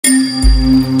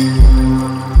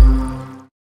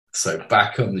So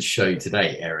back on the show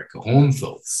today, Erica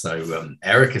Hornthal. So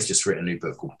Erica's just written a new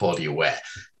book called Body Aware,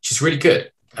 which is really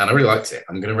good. And I really liked it.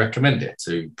 I'm going to recommend it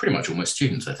to pretty much all my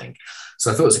students, I think. So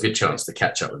I thought it was a good chance to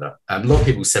catch up with her. A lot of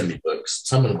people send me books.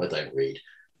 Some of them I don't read.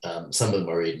 Some of them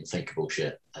I read and think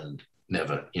bullshit and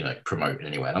never, promote in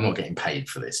any way. And I'm not getting paid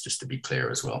for this, just to be clear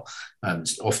as well.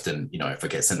 Often, if I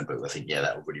get sent a book, I think, yeah,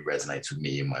 that really resonates with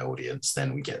me and my audience,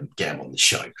 then we get them on the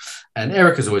show. And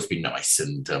Erica's always been nice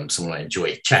and someone I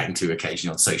enjoy chatting to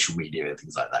occasionally on social media and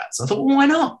things like that. So I thought, well, why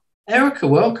not? Erica,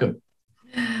 welcome.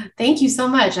 Thank you so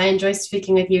much. I enjoy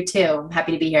speaking with you too. I'm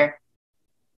happy to be here.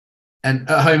 And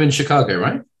at home in Chicago,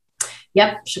 right?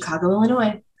 Yep, Chicago,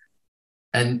 Illinois.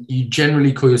 And you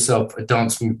generally call yourself a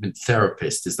dance movement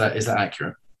therapist. Is that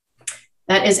accurate?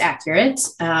 That is accurate.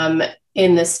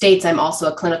 In the States, I'm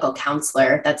also a clinical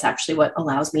counselor. That's actually what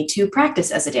allows me to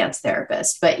practice as a dance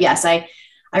therapist. But yes, I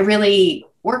really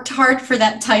worked hard for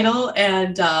that title.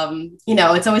 And,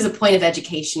 it's always a point of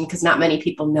education because not many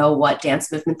people know what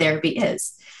dance movement therapy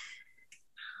is.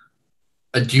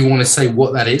 Do you want to say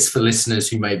what that is for listeners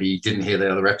who maybe didn't hear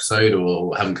the other episode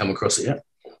or haven't come across it yet?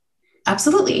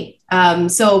 Absolutely.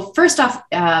 So first off,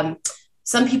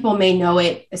 some people may know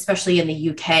it, especially in the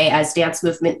UK, as dance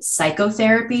movement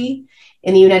psychotherapy.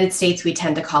 In the United States, we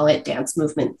tend to call it dance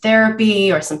movement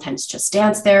therapy or sometimes just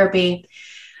dance therapy.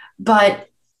 But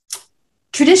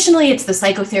traditionally, it's the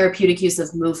psychotherapeutic use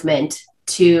of movement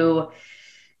to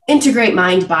integrate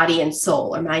mind, body, and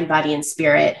soul, or mind, body, and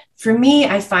spirit. For me,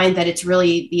 I find that it's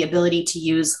really the ability to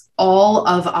use all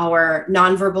of our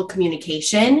nonverbal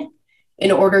communication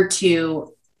in order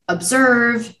to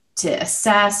observe, to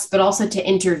assess, but also to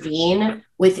intervene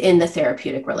within the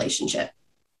therapeutic relationship.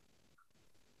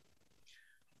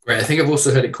 Great. I think I've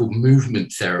also heard it called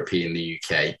movement therapy in the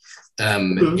UK,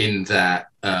 in that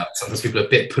sometimes people are a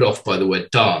bit put off by the word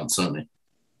dance, aren't they?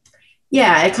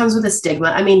 Yeah, it comes with a stigma.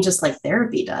 I mean, just like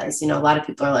therapy does. A lot of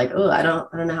people are like, oh, I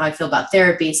don't know how I feel about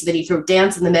therapy. So then you throw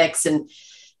dance in the mix and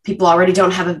people already don't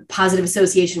have a positive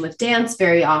association with dance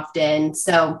very often.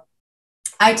 So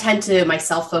I tend to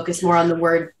myself focus more on the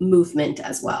word movement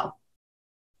as well.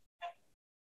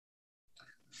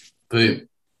 Boom.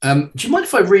 Do you mind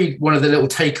if I read one of the little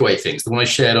takeaway things, the one I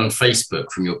shared on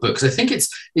Facebook from your book? Because I think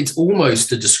it's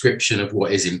almost a description of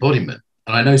what is embodiment.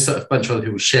 And I know a bunch of other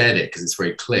people shared it because it's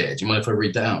very clear. Do you mind if I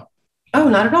read that out? Oh,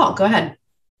 not at all. Go ahead.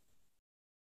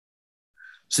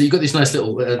 So you've got this nice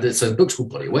little, so the book's called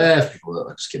Body Aware, for people,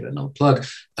 I'll just give it another plug.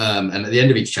 And at the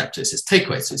end of each chapter, it says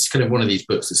takeaway. So it's kind of one of these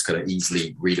books that's kind of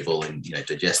easily readable in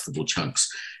digestible chunks.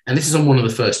 And this is on one of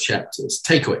the first chapters,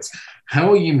 takeaways.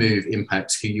 How you move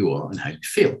impacts who you are and how you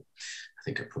feel. I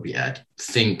think I'd probably add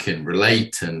think and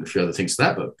relate and a few other things to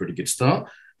that, but a pretty good start.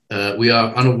 We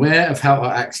are unaware of how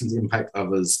our actions impact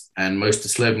others, and most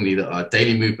disturbingly, that our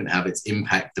daily movement habits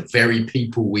impact the very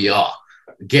people we are.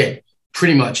 Again,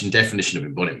 pretty much in definition of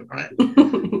embodiment, right?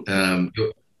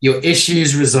 Your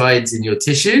issues resides in your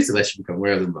tissues, unless you become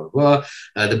aware of them, blah, blah,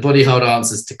 blah. The body hold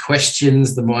answers to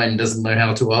questions the mind doesn't know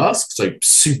how to ask. So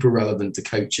super relevant to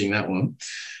coaching, that one.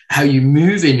 How you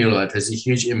move in your life has a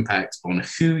huge impact on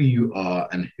who you are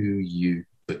and who you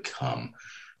become.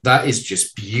 That is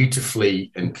just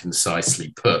beautifully and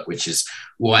concisely put, which is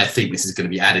why I think this is going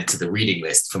to be added to the reading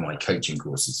list for my coaching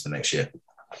courses for next year.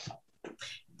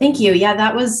 Thank you. Yeah,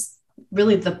 that was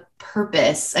really the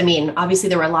purpose. I mean, obviously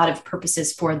there were a lot of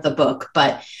purposes for the book,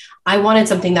 but I wanted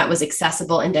something that was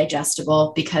accessible and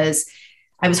digestible because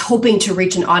I was hoping to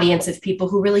reach an audience of people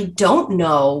who really don't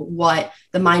know what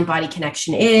the mind-body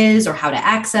connection is or how to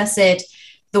access it.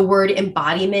 The word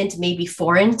embodiment may be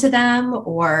foreign to them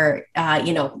or,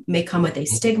 may come with a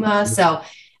stigma. So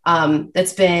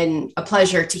that's been a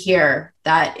pleasure to hear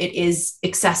that it is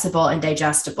accessible and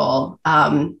digestible,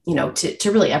 to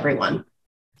really everyone.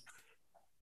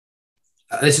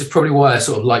 This is probably why I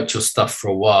sort of liked your stuff for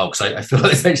a while, because I feel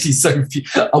like there's actually so few,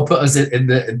 I'll put us in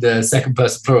the second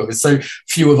person plural, there's so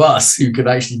few of us who can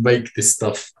actually make this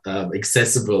stuff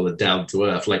accessible and down to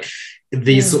earth. Like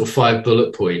these sort of 5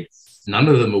 bullet points, none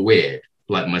of them are weird.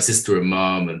 Like my sister and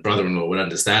mom and brother-in-law would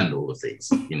understand all of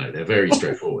these. They're very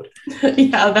straightforward.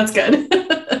 Yeah, that's good.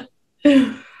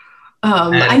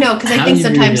 I know, because I think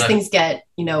sometimes things get,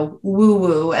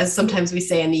 woo-woo, as sometimes we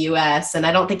say in the US, and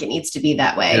I don't think it needs to be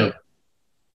that way.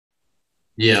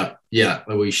 Yeah.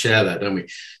 Well, we share that, don't we?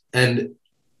 And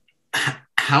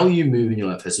how you move in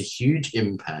your life has a huge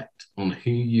impact on who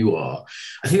you are.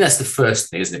 I think that's the first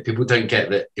thing, isn't it? People don't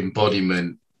get that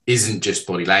embodiment isn't just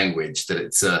body language, that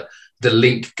it's the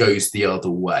link goes the other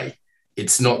way.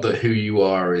 It's not that who you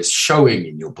are is showing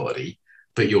in your body,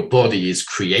 but your body is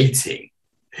creating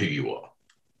who you are.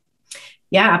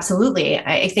 Yeah, absolutely.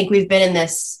 I think we've been in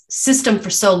this system for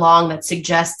so long that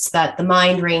suggests that the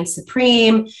mind reigns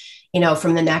supreme,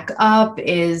 from the neck up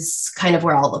is kind of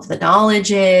where all of the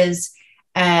knowledge is.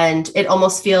 And it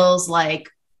almost feels like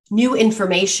new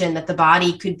information that the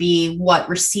body could be what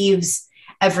receives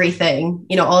everything.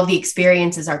 All of the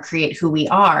experiences are create who we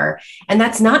are. And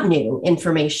that's not new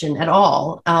information at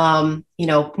all.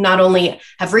 Not only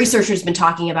have researchers been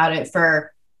talking about it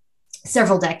for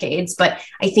several decades, but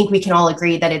I think we can all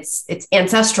agree that it's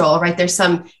ancestral, right? There's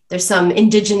some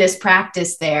indigenous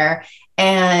practice there.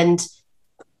 And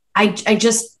I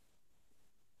guess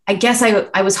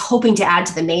I was hoping to add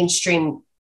to the mainstream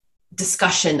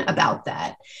discussion about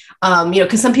that.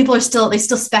 Because some people they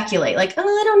still speculate like, oh,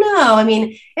 I don't know. I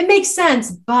mean, it makes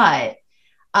sense, but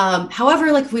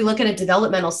however, like if we look at a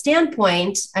developmental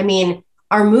standpoint, I mean,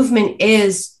 our movement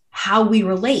is how we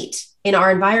relate in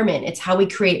our environment. It's how we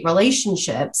create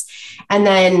relationships. And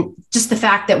then just the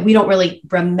fact that we don't really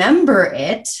remember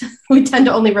it, we tend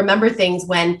to only remember things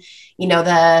when,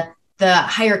 the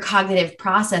higher cognitive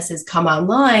processes come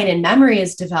online and memory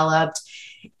is developed,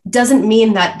 doesn't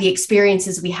mean that the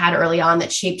experiences we had early on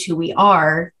that shaped who we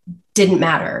are didn't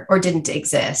matter or didn't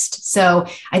exist. So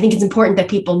I think it's important that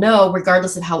people know,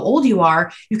 regardless of how old you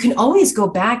are, you can always go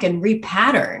back and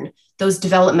repattern those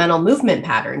developmental movement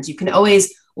patterns. You can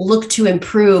always look to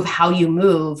improve how you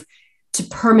move to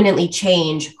permanently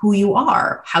change who you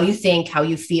are, how you think, how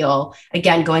you feel.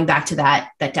 Again, going back to that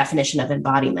definition of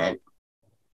embodiment.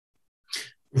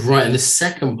 Right. And the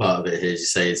second part of it here, as you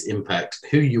say, is impact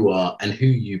who you are and who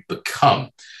you become.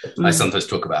 I sometimes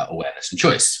talk about awareness and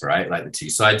choice, right? Like the two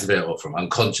sides of it, or from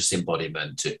unconscious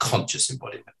embodiment to conscious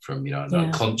embodiment, from, an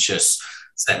unconscious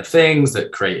set of things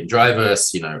that create and drive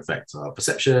us, affect our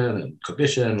perception and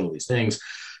cognition, all these things,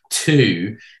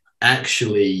 to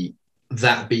actually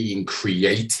that being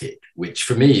created, which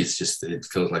for me is just, it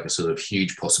feels like a sort of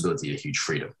huge possibility, a huge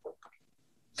freedom.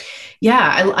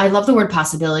 Yeah, I love the word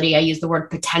possibility. I use the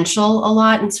word potential a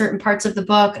lot in certain parts of the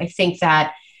book. I think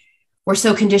that we're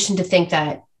so conditioned to think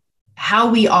that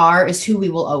how we are is who we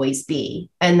will always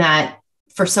be. And that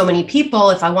for so many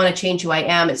people, if I want to change who I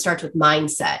am, it starts with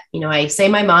mindset. I say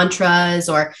my mantras,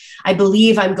 or I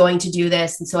believe I'm going to do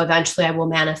this. And so eventually I will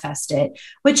manifest it,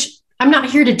 which I'm not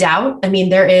here to doubt. I mean,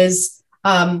 there is,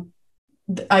 I've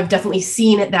definitely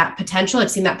seen that potential.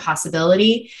 I've seen that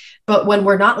possibility. But when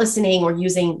we're not listening or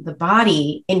using the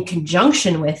body in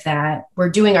conjunction with that, we're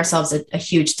doing ourselves a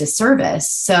huge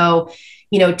disservice. So,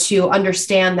 to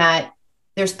understand that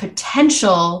there's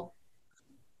potential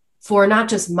for not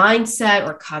just mindset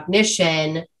or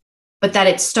cognition, but that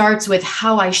it starts with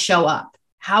how I show up,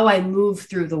 how I move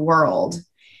through the world.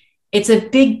 It's a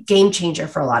big game changer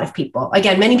for a lot of people.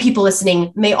 Again, many people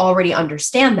listening may already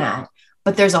understand that,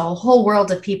 but there's a whole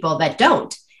world of people that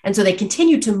don't. And so they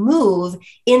continue to move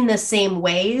in the same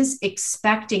ways,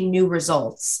 expecting new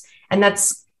results. And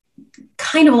that's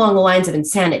kind of along the lines of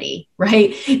insanity,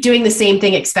 right? Doing the same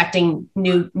thing, expecting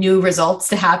new results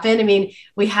to happen. I mean,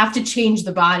 we have to change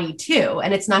the body too.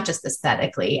 And it's not just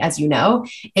aesthetically, as you know,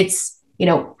 it's,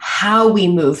 how we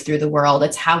move through the world.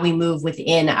 It's how we move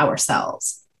within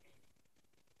ourselves.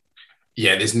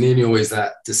 Yeah, there's nearly always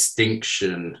that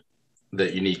distinction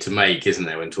that you need to make, isn't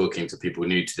there, when talking to people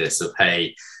new to this, of,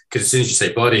 hey, because as soon as you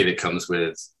say body, that comes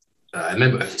with, I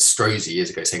remember Strozzi years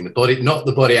ago saying the body, not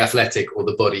the body athletic or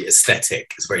the body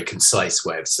aesthetic. It's a very concise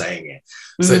way of saying it.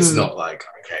 So it's not like,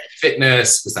 okay,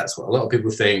 fitness, because that's what a lot of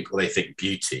people think, or they think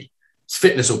beauty. It's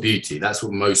fitness or beauty. That's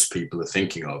what most people are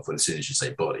thinking of as soon as you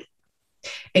say body.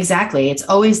 Exactly. It's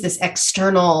always this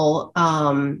external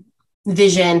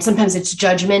vision. Sometimes it's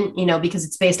judgment, because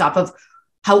it's based off of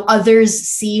how others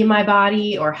see my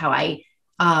body, or how I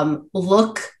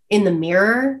look in the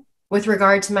mirror with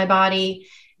regard to my body.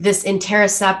 This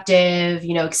interoceptive,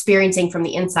 experiencing from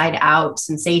the inside out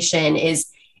sensation is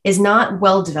not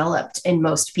well developed in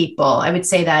most people. I would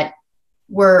say that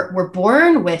we're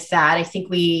born with that. I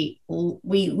think we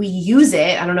use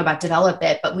it. I don't know about develop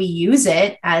it, but we use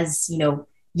it as,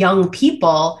 young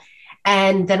people.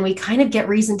 And then we kind of get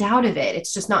reasoned out of it.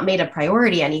 It's just not made a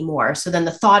priority anymore. So then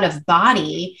the thought of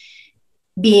body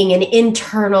being an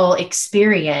internal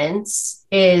experience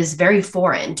is very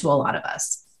foreign to a lot of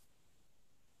us.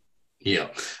 Yeah.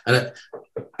 And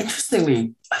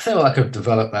interestingly, I feel like I've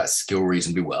developed that skill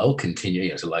reasonably well,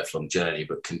 it's a lifelong journey,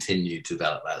 but continue to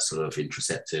develop that sort of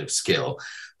interoceptive skill.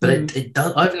 But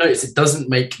I've noticed it doesn't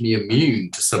make me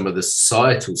immune to some of the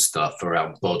societal stuff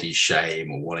around body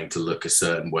shame, or wanting to look a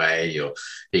certain way, or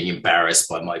being embarrassed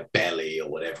by my belly, or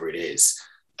whatever it is.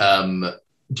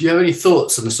 do you have any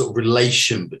thoughts on the sort of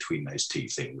relation between those two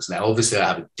things? Now, obviously, I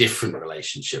have a different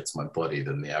relationship to my body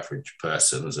than the average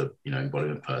person, as a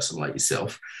embodiment person like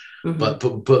yourself, but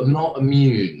not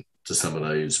immune to some of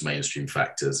those mainstream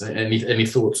factors. Any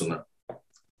thoughts on that?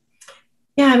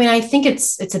 Yeah, I mean, I think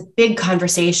it's a big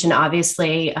conversation,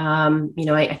 obviously.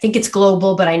 I think it's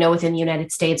global, but I know within the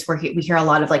United States we hear a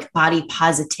lot of like body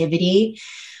positivity.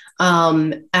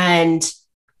 And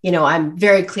I'm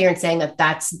very clear in saying that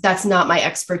that's not my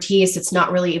expertise. It's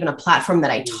not really even a platform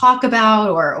that I talk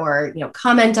about or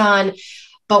comment on.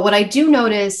 But what I do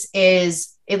notice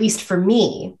is, at least for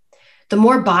me, the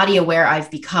more body aware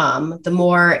I've become, the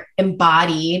more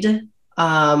embodied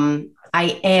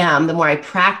I am, the more I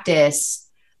practice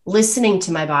listening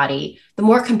to my body, the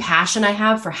more compassion I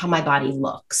have for how my body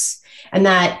looks. And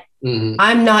that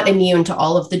I'm not immune to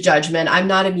all of the judgment. I'm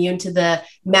not immune to the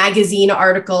magazine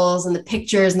articles and the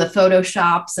pictures and the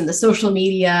Photoshops and the social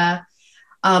media.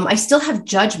 I still have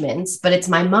judgments, but it's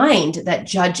my mind that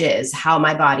judges how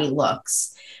my body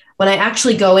looks. When I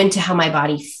actually go into how my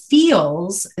body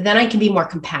feels, then I can be more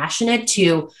compassionate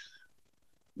to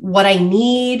what I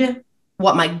need,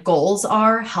 what my goals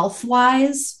are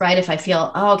health-wise, right? If I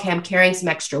feel, okay, I'm carrying some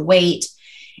extra weight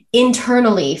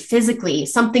internally, physically,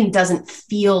 something doesn't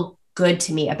feel good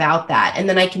to me about that. And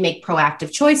then I can make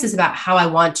proactive choices about how I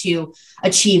want to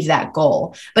achieve that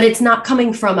goal. But it's not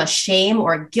coming from a shame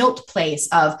or a guilt place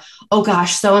of, oh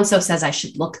gosh, so-and-so says I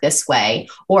should look this way,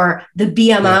 or the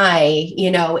BMI,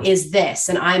 is this,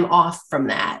 and I'm off from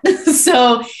that.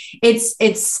 So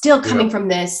it's still coming from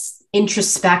this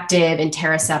introspective,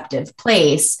 interoceptive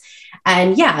place.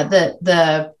 And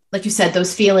the like you said,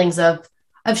 those feelings of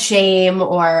shame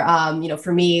or,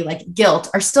 for me, like guilt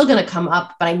are still going to come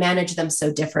up, but I manage them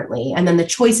so differently. And then the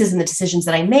choices and the decisions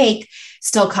that I make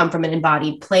still come from an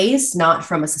embodied place, not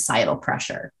from a societal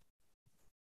pressure.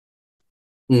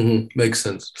 Makes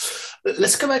sense.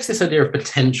 Let's go back to this idea of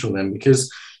potential then, because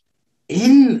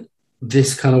in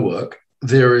this kind of work,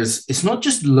 it's not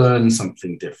just learn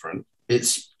something different,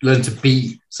 it's learn to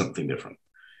be something different.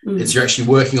 It's you're actually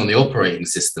working on the operating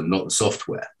system, not the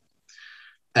software.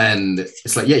 And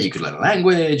it's like, you could learn a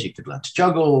language, you could learn to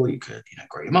juggle, you could,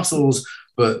 grow your muscles,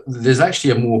 but there's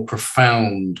actually a more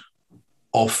profound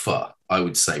offer, I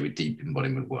would say, with deep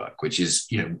embodiment work, which is,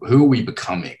 who are we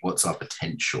becoming? What's our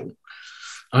potential?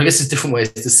 And I guess there's different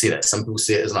ways to see that. Some people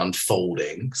see it as an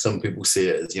unfolding. Some people see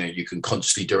it as, you can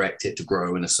consciously direct it to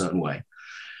grow in a certain way.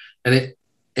 And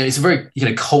it's a very,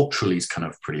 culturally is kind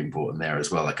of pretty important there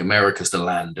as well. Like America's the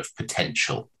land of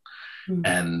potential.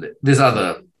 And there's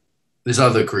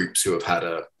other groups who have had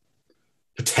a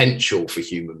potential for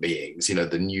human beings.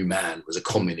 The new man was a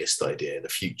communist idea, the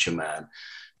future man.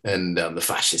 And the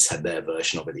fascists had their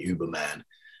version of it, the Uber man.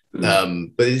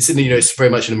 But it's very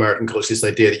much an American culture, this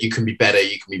idea that you can be better,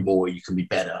 you can be more, you can be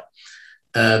better.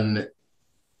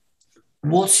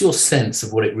 What's your sense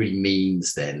of what it really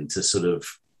means then to sort of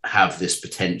have this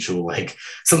potential? Like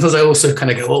sometimes I also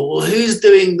kind of go, well, who's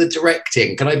doing the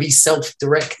directing? Can I be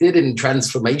self-directed in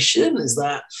transformation? Is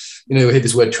that, we hear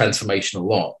this word transformation a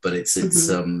lot, but it's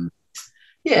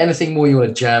anything more you want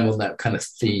to jam on that kind of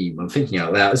theme? I'm thinking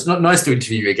out loud. It's not nice to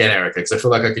interview you again, Erica, because I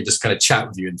feel like I could just kind of chat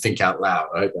with you and think out loud.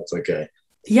 I hope that's okay.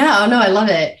 Yeah, oh no, I love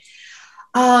it.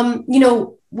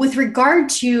 With regard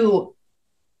to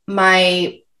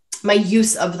my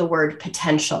use of the word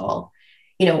potential,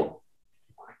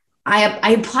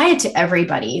 I apply it to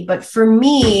everybody, but for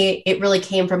me, it really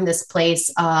came from this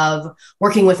place of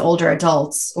working with older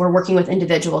adults or working with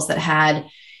individuals that had,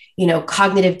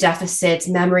 cognitive deficits,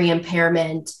 memory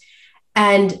impairment,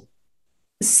 and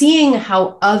seeing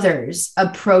how others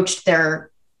approached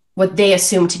what they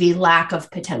assumed to be lack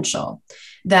of potential.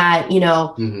 That,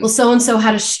 well, so-and-so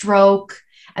had a stroke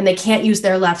and they can't use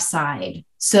their left side,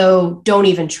 so don't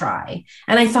even try.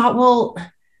 And I thought, well,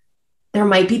 there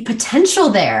might be potential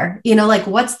there, like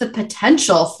what's the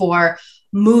potential for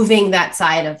moving that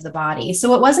side of the body?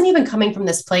 So it wasn't even coming from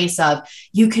this place of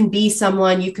you can be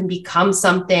someone, you can become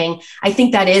something. I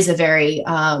think that is very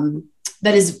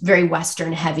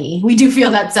Western heavy. We do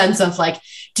feel that sense of like,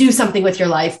 do something with your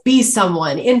life, be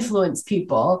someone, influence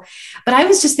people. But I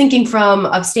was just thinking from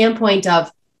a standpoint of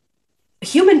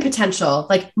human potential,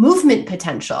 like movement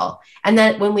potential. And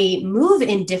that when we move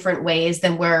in different ways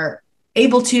than we're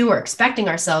able to or expecting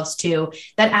ourselves to,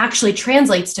 that actually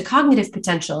translates to cognitive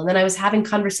potential. And then I was having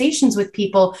conversations with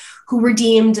people who were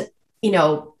deemed,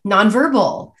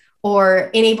 nonverbal or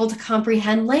unable to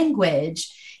comprehend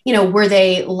language. Were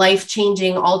they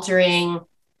life-changing, altering,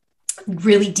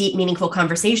 really deep, meaningful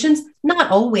conversations?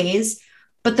 Not always,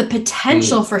 but the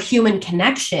potential for human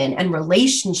connection and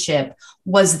relationship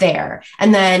was there.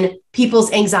 And then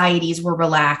people's anxieties were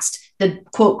relaxed. The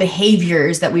quote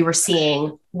behaviors that we were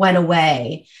seeing went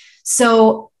away.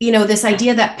 So, this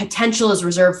idea that potential is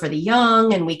reserved for the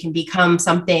young and we can become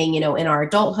something, in our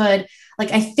adulthood,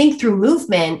 like I think through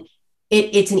movement,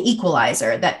 it's an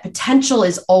equalizer. That potential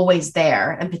is always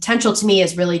there. And potential to me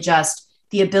is really just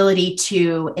the ability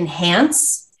to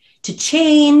enhance, to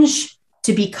change,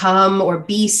 to become or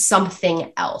be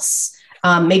something else,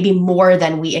 maybe more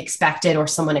than we expected or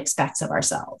someone expects of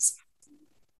ourselves.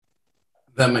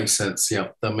 That makes sense. Yeah,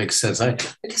 that makes sense. I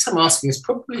guess I'm asking, it's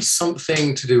probably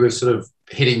something to do with sort of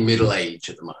hitting middle age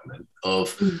at the moment,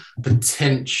 of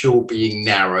potential being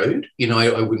narrowed.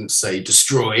 I wouldn't say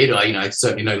destroyed. I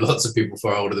certainly know lots of people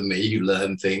far older than me who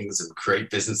learn things and create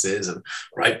businesses and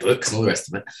write books and all the rest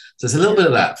of it. So there's a little bit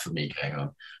of that for me going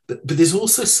on. But there's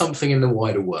also something in the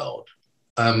wider world.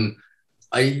 I've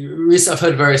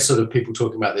heard various sort of people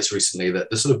talking about this recently, that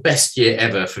the sort of best year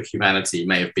ever for humanity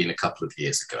may have been a couple of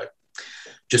years ago,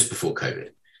 just before COVID.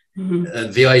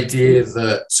 The idea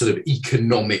that sort of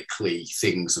economically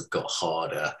things have got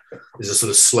harder, there's a sort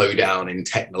of slowdown in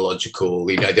technological,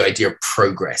 the idea of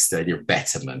progress, the idea of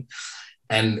betterment,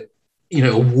 and,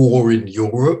 a war in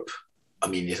Europe. I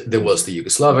mean, there was the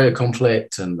Yugoslavia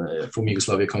conflict and the former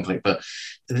Yugoslavia conflict, but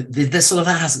there's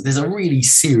a really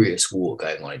serious war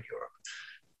going on in Europe.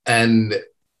 And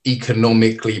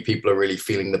economically, people are really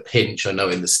feeling the pinch. I know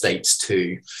in the States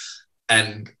too.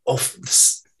 And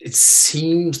it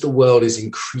seems the world is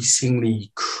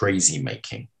increasingly crazy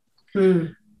making.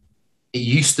 It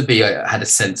used to be, I had a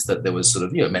sense that there was sort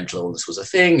of, mental illness was a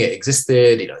thing. It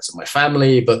existed, it's in my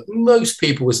family, but most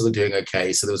people were sort of doing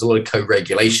okay. So there was a lot of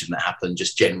co-regulation that happened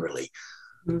just generally.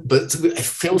 But it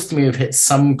feels to me we've hit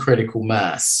some critical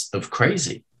mass of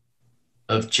crazy,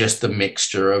 of just a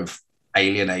mixture of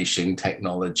alienation,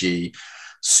 technology,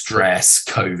 stress,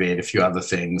 COVID, a few other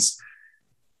things.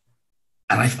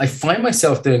 And I find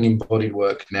myself doing embodied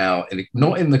work now,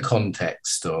 not in the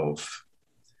context of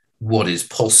what is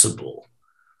possible,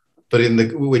 but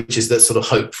which is that sort of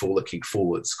hopeful looking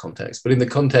forwards context, but in the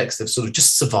context of sort of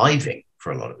just surviving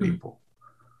for a lot of people.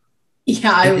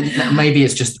 Yeah. Maybe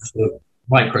it's just a sort of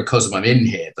microcosm I'm in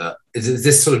here, but is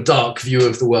this sort of dark view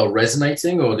of the world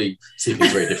resonating, or do you see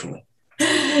things very differently?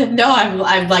 No,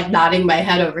 I'm like nodding my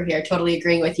head over here, totally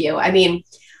agreeing with you. I mean,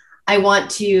 I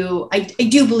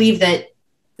do believe that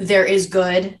there is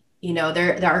good,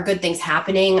 there are good things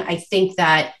happening. I think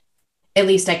that, at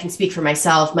least I can speak for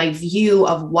myself, my view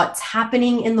of what's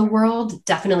happening in the world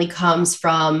definitely comes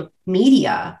from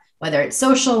media, whether it's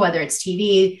social, whether it's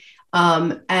TV.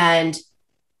 And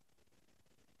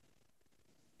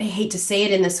I hate to say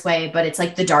it in this way, but it's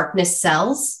like the darkness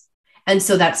sells. And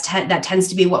so that tends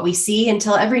to be what we see,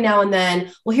 until every now and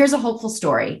then, well, here's a hopeful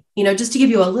story, just to give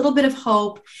you a little bit of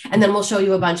hope. And then we'll show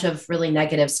you a bunch of really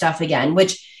negative stuff again,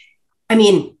 which, I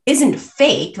mean, isn't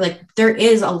fake. Like, there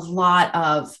is a lot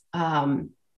of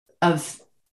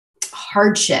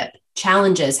hardship,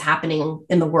 challenges happening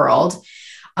in the world.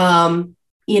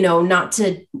 Not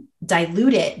to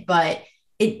dilute it, but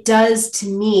it does, to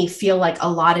me, feel like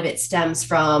a lot of it stems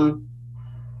from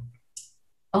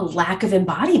a lack of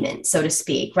embodiment, so to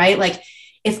speak, right? Like,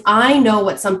 if I know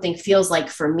what something feels like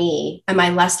for me, am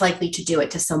I less likely to do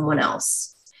it to someone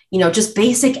else? Just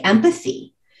basic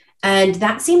empathy. And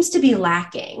that seems to be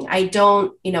lacking. I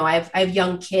have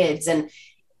young kids, and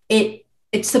it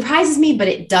surprises me, but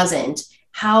it doesn't,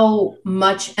 how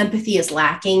much empathy is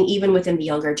lacking even within the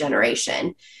younger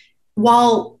generation.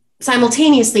 While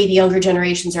simultaneously, the younger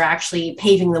generations are actually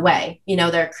paving the way.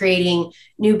 They're creating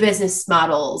new business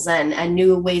models and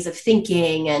new ways of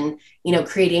thinking, and,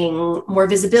 creating more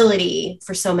visibility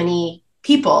for so many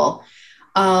people.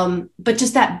 But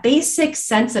just that basic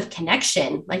sense of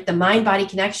connection, like the mind-body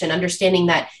connection, understanding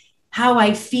that how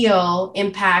I feel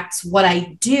impacts what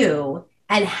I do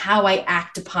and how I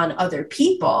act upon other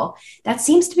people, that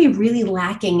seems to be really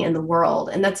lacking in the world.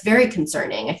 And that's very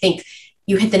concerning. I think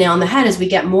you hit the nail on the head as we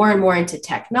get more and more into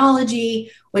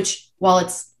technology, which, while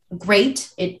it's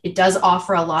great, it does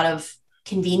offer a lot of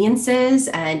conveniences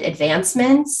and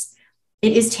advancements.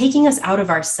 It is taking us out of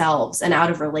ourselves and out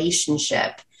of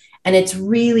relationship. And it's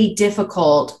really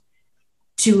difficult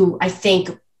to, I think,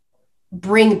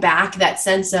 bring back that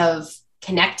sense of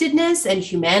connectedness and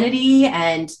humanity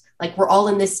and like we're all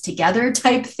in this together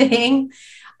type thing.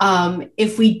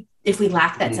 If we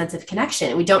lack that sense of connection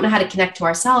and we don't know how to connect to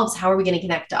ourselves, how are we going to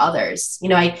connect to others?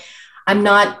 I'm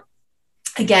not,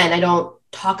 again, I don't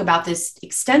talk about this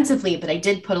extensively, but I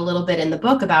did put a little bit in the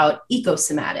book about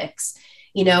ecosomatics,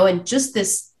 and just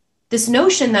this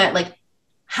notion that, like,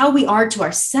 how we are to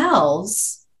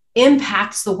ourselves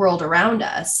impacts the world around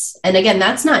us. And again,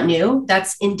 that's not new.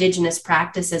 That's indigenous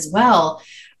practice as well.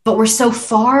 But we're so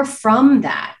far from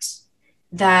that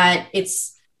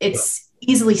it's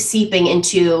easily seeping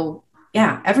into,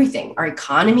 everything, our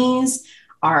economies,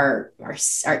 our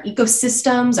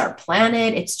ecosystems, our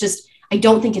planet. It's just, I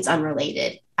don't think it's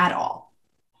unrelated at all.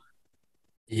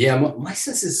 Yeah, my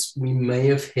sense is we may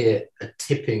have hit a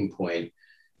tipping point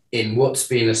in what's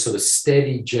been a sort of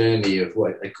steady journey of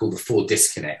what I call the 4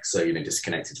 disconnects. So,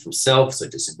 disconnected from self, so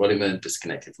disembodiment,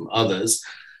 disconnected from others,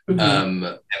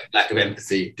 lack of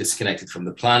empathy, disconnected from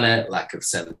the planet, lack of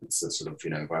sense of sort of,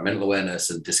 environmental awareness,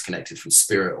 and disconnected from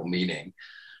spirit or meaning,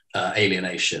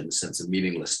 alienation, sense of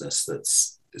meaninglessness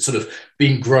that's sort of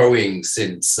been growing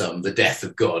since the death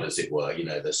of God, as it were,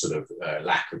 the sort of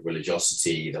lack of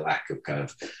religiosity, the lack of kind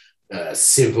of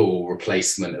civil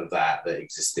replacement of that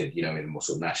existed, in more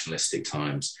sort of nationalistic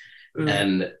times.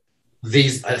 And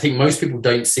I think most people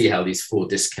don't see how these 4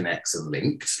 disconnects are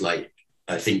linked. Like,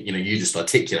 I think, you just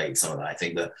articulate some of that. I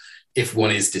think that if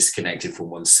one is disconnected from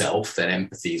oneself, then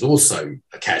empathy is also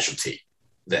a casualty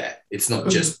there. It's not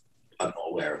just, I'm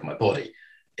not aware of my body.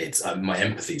 It's my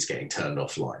empathy is getting turned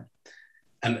offline.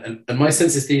 And my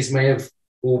sense is these may have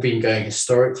all been going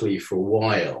historically for a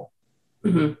while,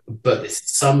 but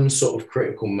it's some sort of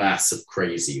critical mass of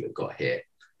crazy that got hit,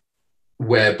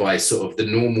 whereby sort of the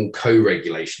normal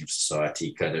co-regulation of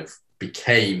society kind of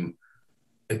became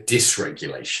a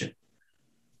dysregulation.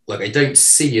 Like, I don't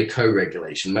see a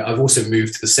co-regulation. I've also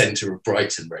moved to the centre of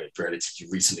Brighton relatively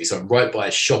recently, so I'm right by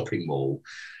a shopping mall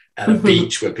and a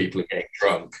beach where people are getting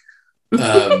drunk.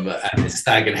 And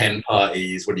stag and hen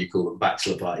parties, what do you call them?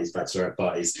 Bachelor parties, bachelorette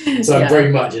parties. So I'm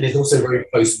very much, and it's also very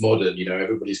postmodern,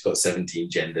 everybody's got 17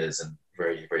 genders and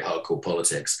very, very hardcore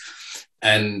politics.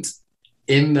 And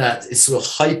in that, it's sort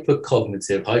of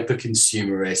hyper-cognitive,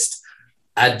 hyper-consumerist,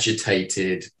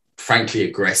 agitated, frankly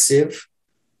aggressive.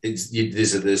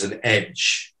 There's an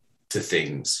edge to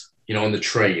things. On the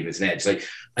train, there's an edge. Like,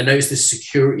 I noticed the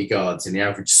security guards in the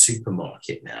average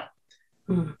supermarket now.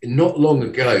 Not long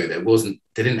ago, there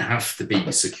didn't have to be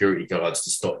security guards to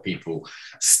stop people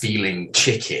stealing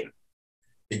chicken.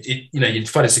 You'd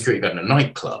find a security guard in a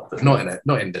nightclub, but not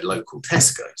in the local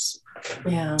Tesco's.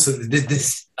 Yeah. So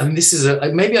this is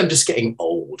maybe I'm just getting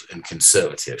old and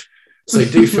conservative. So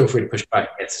do feel free to push back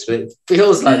against this, but it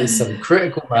feels like there's some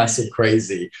critical mass of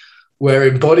crazy where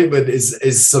embodiment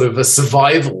is sort of a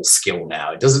survival skill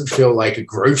now. It doesn't feel like a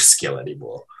growth skill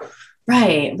anymore.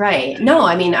 Right. No,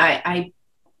 I mean,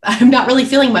 I'm not really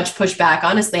feeling much pushback.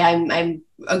 Honestly, I'm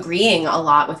agreeing a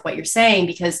lot with what you're saying,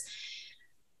 because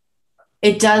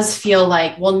it does feel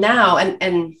like, well, now,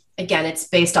 and again, it's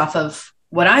based off of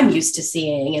what I'm used to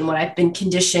seeing and what I've been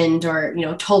conditioned or,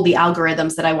 told the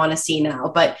algorithms that I want to see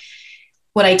now. But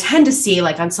what I tend to see,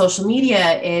 like on social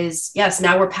media, is, yes,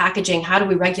 now we're packaging, how do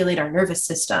we regulate our nervous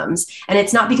systems? And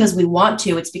it's not because we want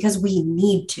to, it's because we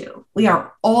need to. We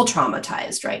are all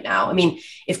traumatized right now. I mean,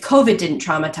 if COVID didn't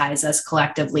traumatize us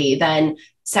collectively, then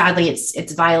sadly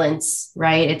it's violence,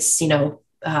 right? It's,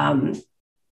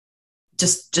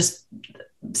 just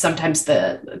sometimes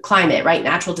the climate, right?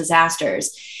 Natural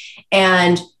disasters.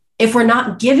 And if we're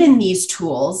not given these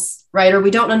tools, right, or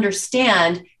we don't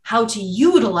understand how to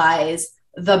utilize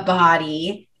the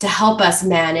body to help us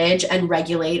manage and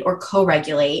regulate or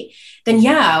co-regulate, then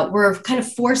we're kind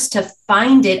of forced to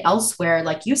find it elsewhere,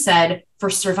 like you said, for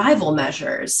survival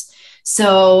measures.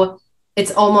 So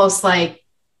it's almost like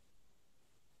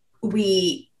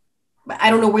I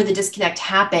don't know where the disconnect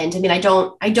happened. I mean, I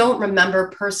don't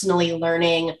remember personally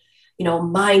learning,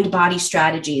 mind-body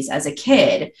strategies as a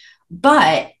kid,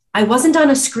 but I wasn't on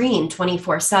a screen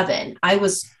 24/7. I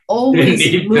was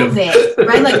always moving,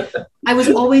 right? Like, I was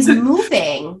always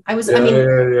moving.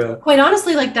 Quite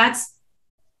honestly, like, that's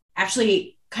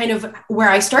actually kind of where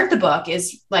I start the book,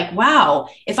 is like, wow,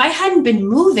 if I hadn't been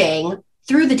moving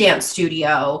through the dance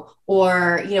studio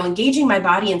or, engaging my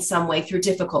body in some way through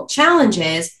difficult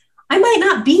challenges, I might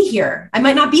not be here. I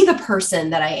might not be the person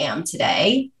that I am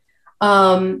today.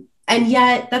 And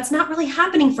yet that's not really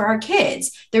happening for our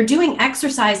kids. They're doing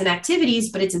exercise and activities,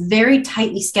 but it's very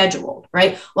tightly scheduled,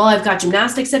 right? Well, I've got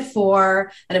gymnastics at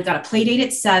 4 and I've got a play date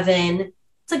at 7.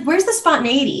 It's like, where's the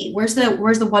spontaneity? Where's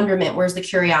the wonderment? Where's the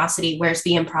curiosity? Where's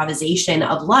the improvisation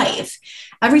of life?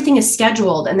 Everything is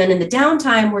scheduled. And then in the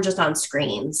downtime, we're just on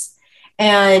screens.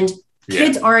 And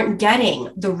kids aren't getting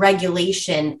the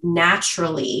regulation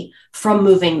naturally from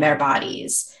moving their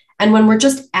bodies. And when we're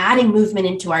just adding movement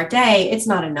into our day, it's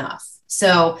not enough.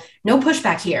 So no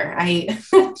pushback here. I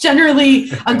generally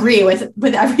agree with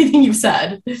everything you've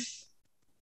said.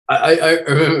 I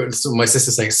remember my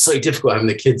sister saying it's so difficult having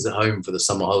the kids at home for the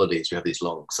summer holidays. We have these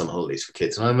long summer holidays for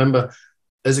kids. And I remember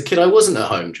as a kid, I wasn't at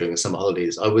home during the summer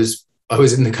holidays. I was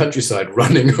in the countryside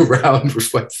running around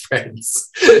with my friends,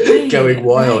 going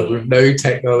wild with no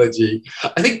technology.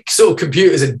 I think sort of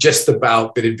computers had just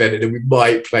about been invented, and we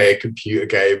might play a computer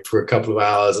game for a couple of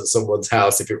hours at someone's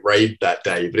house if it rained that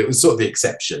day, but it was sort of the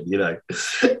exception, you know.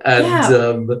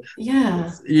 And we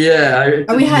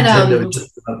had Nintendo had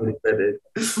just about been invented.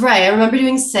 Right. I remember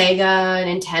doing Sega,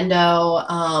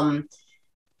 Nintendo,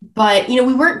 but you know,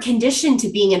 we weren't conditioned to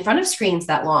being in front of screens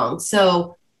that long.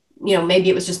 So you know, maybe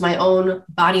it was just my own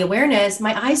body awareness.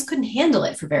 My eyes couldn't handle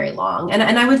it for very long. And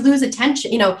I would lose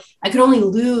attention. You know, I could only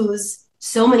lose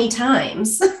so many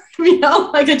times, you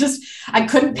know, like I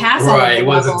couldn't pass all of the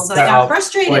levels. I got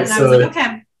frustrated and I was like,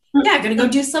 okay, yeah, I'm going to go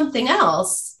do something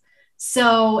else.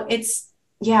 So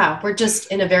we're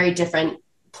just in a very different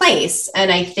place.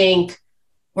 And I think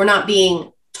we're not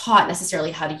being taught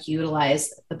necessarily how to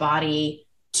utilize the body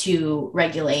to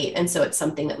regulate. And so it's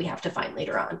something that we have to find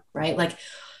later on, right? Like,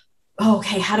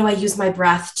 okay, how do I use my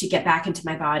breath to get back into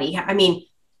my body? I mean,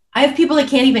 I have people that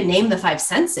can't even name the five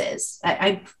senses.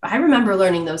 I remember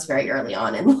learning those very early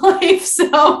on in life.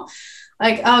 So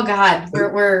like, oh God,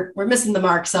 we're missing the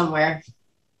mark somewhere.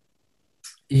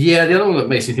 Yeah, the other one that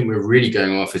makes me think we're really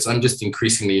going off is I'm just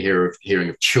increasingly hearing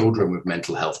of children with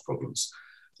mental health problems,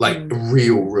 like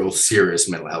real serious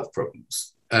mental health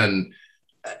problems. And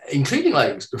including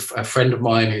like a friend of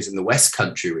mine who's in the West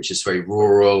Country, which is very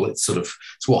rural. It's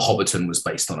what Hobbiton was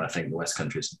based on, I think. The West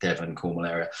Country is Devon, Cornwall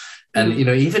area. And, you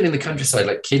know, even in the countryside,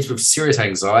 like kids with serious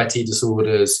anxiety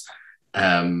disorders,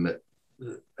 you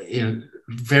know,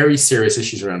 very serious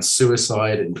issues around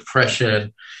suicide and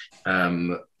depression,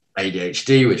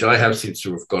 ADHD, which I have, seems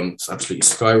to have gone absolutely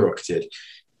skyrocketed.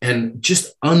 And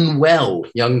just unwell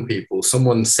young people.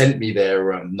 Someone sent me their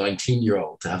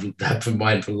 19-year-old to have for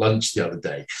mine for lunch the other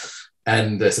day.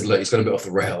 And they said, look, he's gone a bit off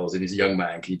the rails and he's a young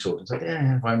man. Can you talk? I was like,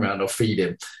 yeah, if I'm around, I'll feed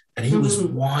him. And he was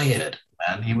wired,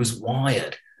 man. He was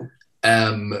wired.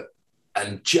 And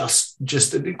just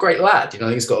a great lad. You know, I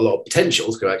think he's got a lot of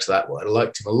potential to go back to that word. I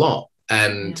liked him a lot.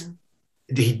 And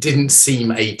he didn't seem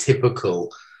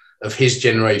atypical of his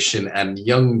generation and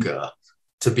younger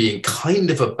to be in kind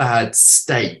of a bad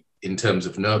state in terms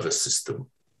of nervous system.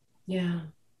 Yeah.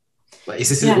 Like, is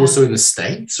this also in the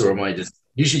States, or am I just,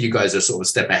 usually you guys are sort of a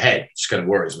step ahead, which kind of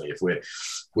worries me if we're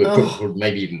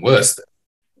maybe even worse.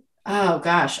 Oh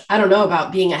gosh, I don't know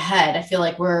about being ahead. I feel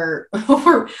like we're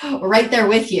right there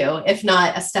with you, if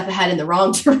not a step ahead in the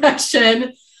wrong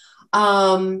direction.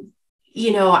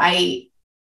 You know,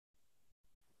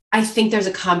 I think there's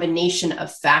a combination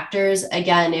of factors.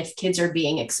 Again, if kids are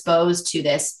being exposed to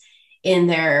this in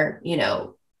their, you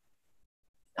know,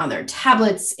 on their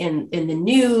tablets, in the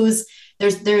news,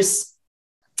 there's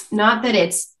not that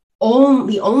it's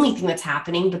the only thing that's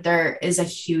happening, but there is a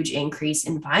huge increase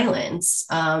in violence.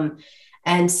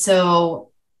 And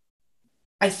so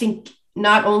I think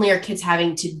not only are kids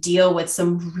having to deal with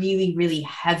some really, really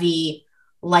heavy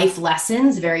life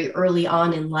lessons very early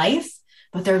on in life,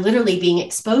 but they're literally being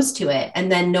exposed to it.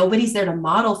 And then nobody's there to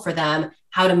model for them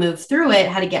how to move through it,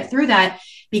 how to get through that,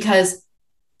 because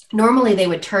normally they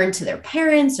would turn to their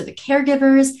parents or the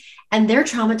caregivers, and they're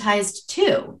traumatized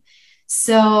too.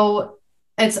 So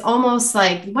it's almost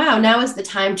like, wow, now is the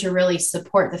time to really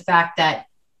support the fact that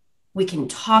we can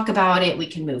talk about it. We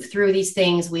can move through these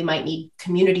things. We might need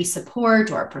community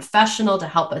support or a professional to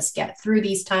help us get through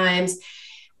these times.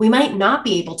 We might not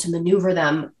be able to maneuver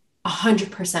them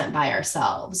 100% by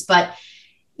ourselves, but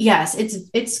yes,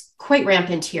 it's quite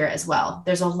rampant here as well.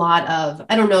 There's a lot of,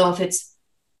 I don't know if it's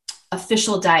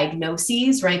official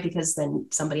diagnoses, right? Because then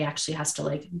somebody actually has to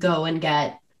like go and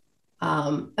get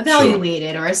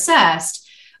evaluated or assessed.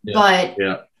 But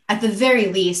at the very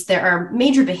least, there are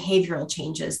major behavioral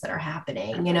changes that are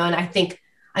happening, you know, and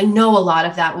I know a lot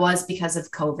of that was because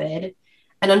of COVID.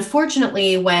 And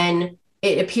unfortunately, when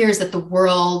it appears that the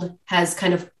world has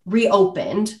kind of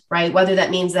reopened, right? Whether that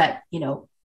means that, you know,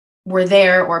 we're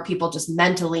there or people just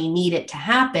mentally need it to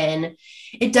happen,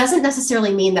 it doesn't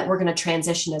necessarily mean that we're going to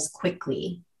transition as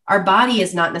quickly. Our body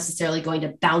is not necessarily going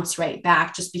to bounce right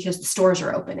back just because the stores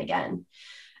are open again.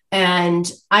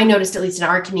 And I noticed, at least in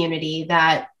our community,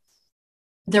 that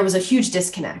there was a huge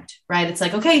disconnect, right? It's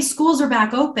like, okay, schools are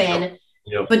back open,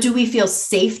 but do we feel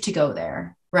safe to go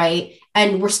there? Right.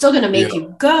 And we're still going to make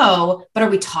you go, but are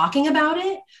we talking about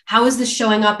it? How is this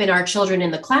showing up in our children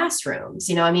in the classrooms?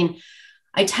 You know, I mean,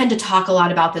 I tend to talk a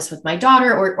lot about this with my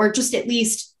daughter, or just at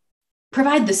least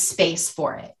provide the space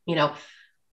for it. You know,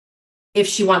 if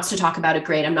she wants to talk about it,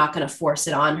 great. I'm not going to force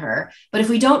it on her. But if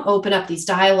we don't open up these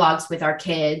dialogues with our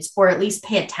kids, or at least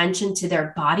pay attention to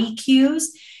their body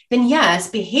cues, then yes,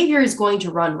 behavior is going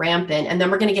to run rampant. And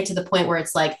then we're going to get to the point where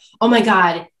it's like, oh my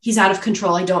God, he's out of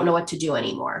control. I don't know what to do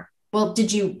anymore. Well,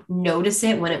 did you notice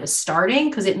it when it was starting?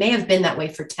 Because it may have been that way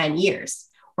for 10 years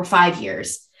or 5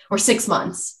 years or 6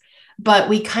 months. But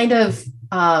we kind of,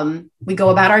 we go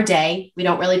about our day. We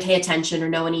don't really pay attention or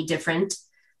know any different.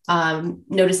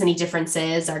 Notice any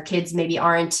differences. Our kids maybe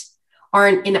aren't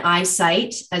in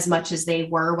eyesight as much as they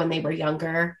were when they were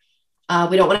younger.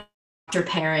 We don't want to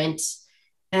parent.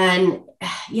 And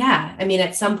yeah, I mean,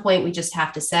 at some point we just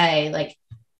have to say, like,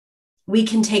 we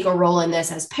can take a role in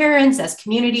this as parents, as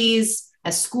communities,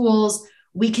 as schools.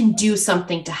 We can do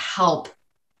something to help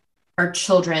our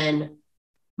children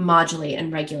modulate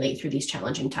and regulate through these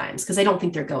challenging times, because I don't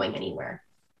think they're going anywhere.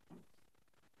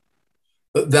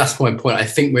 But that's my point. I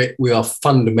think we are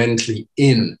fundamentally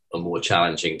in a more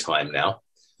challenging time now.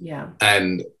 Yeah.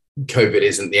 And COVID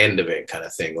isn't the end of it, kind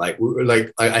of thing. Like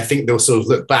I think they'll sort of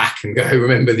look back and go,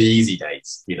 remember the easy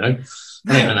days, you know?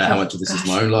 I don't know how much of this is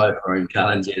my own life, our own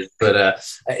challenges, but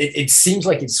it seems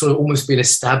like it's sort of almost been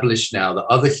established now that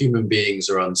other human beings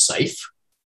are unsafe.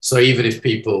 So even if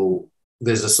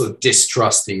there's a sort of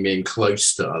distrust in being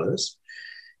close to others.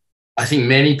 I think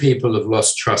many people have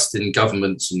lost trust in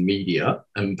governments and media,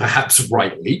 and perhaps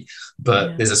rightly,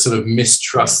 but there's a sort of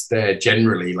mistrust there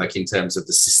generally, like in terms of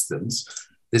the systems.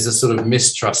 There's a sort of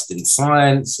mistrust in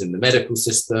science, in the medical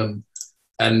system.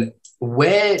 And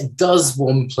where does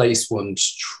one place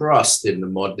one's trust in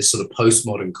this sort of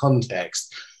postmodern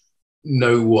context?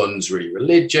 No one's really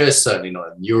religious, certainly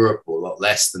not in Europe, or a lot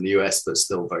less than the US, but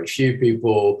still very few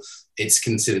people. It's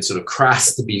considered sort of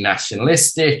crass to be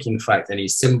nationalistic. In fact, any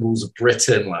symbols of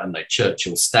Britain, like, I don't know,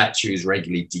 Churchill statues,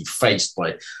 regularly defaced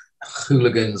by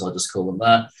hooligans, I'll just call them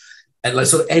that. And like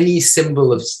sort of any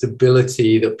symbol of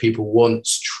stability that people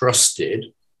once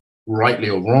trusted, rightly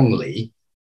or wrongly,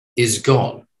 is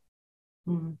gone.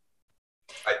 Mm.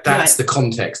 Like, that's the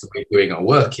context that we're doing our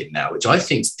work in now, which I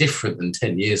think is different than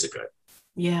 10 years ago.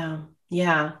 Yeah.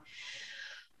 Yeah.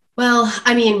 Well,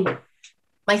 I mean,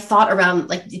 my thought around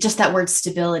like just that word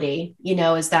stability, you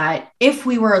know, is that if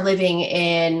we were living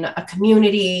in a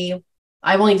community,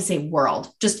 I won't even say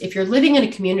world, just if you're living in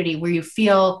a community where you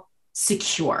feel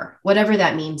secure, whatever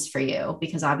that means for you,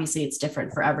 because obviously it's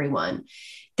different for everyone,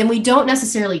 then we don't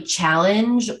necessarily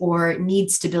challenge or need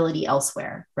stability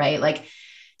elsewhere, right? Like,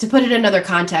 to put it in another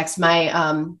context,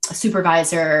 my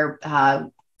supervisor,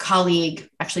 colleague,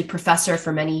 actually professor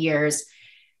for many years,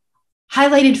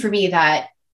 highlighted for me that,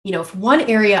 you know, if one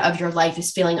area of your life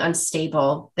is feeling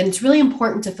unstable, then it's really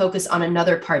important to focus on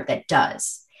another part that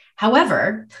does.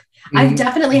 However, I've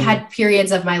definitely had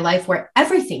periods of my life where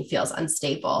everything feels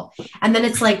unstable. And then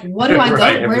it's like, what do I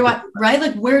go?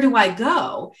 Where do I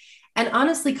go? And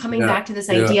honestly, coming back to this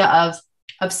idea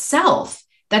of self,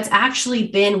 that's actually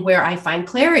been where I find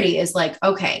clarity, is like,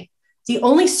 okay, the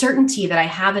only certainty that I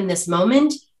have in this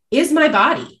moment is my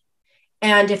body.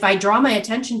 And if I draw my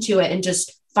attention to it and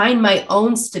just find my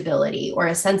own stability or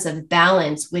a sense of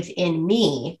balance within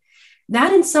me,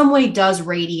 that in some way does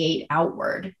radiate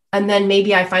outward. And then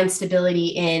maybe I find stability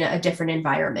in a different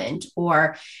environment,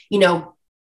 or, you know,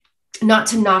 not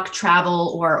to knock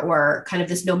travel or kind of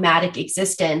this nomadic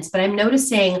existence, but I'm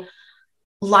noticing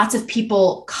lots of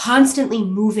people constantly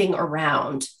moving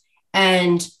around.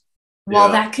 And while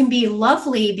that can be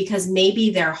lovely because maybe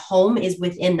their home is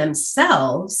within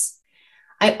themselves,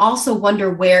 I also wonder,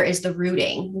 where is the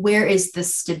rooting? Where is the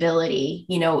stability?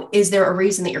 You know, is there a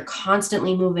reason that you're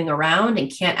constantly moving around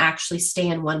and can't actually stay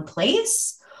in one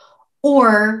place?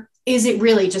 Or is it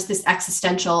really just this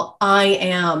existential, I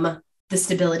am the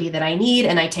stability that I need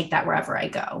and I take that wherever I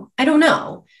go? I don't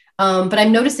know. But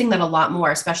I'm noticing that a lot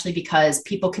more, especially because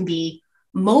people can be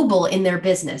mobile in their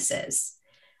businesses.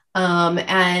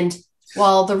 And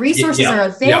while the resources are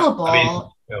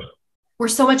available, we're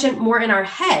so much more in our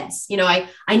heads. You know, I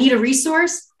need a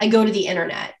resource, I go to the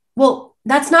internet. Well,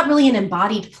 that's not really an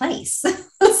embodied place.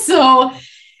 So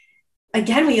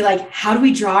again, how do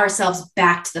we draw ourselves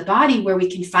back to the body where we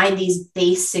can find these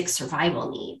basic survival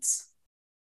needs?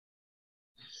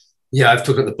 Yeah, I've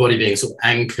talked about the body being sort of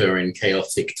anchor in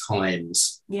chaotic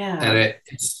times. Yeah. And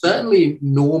it's certainly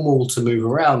normal to move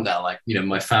around now. Like, you know,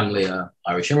 my family are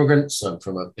Irish immigrants, so I'm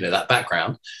from that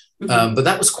background. Mm-hmm. But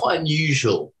that was quite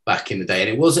unusual back in the day.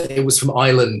 And it was from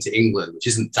Ireland to England, which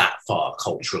isn't that far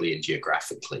culturally and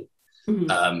geographically.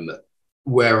 Mm-hmm.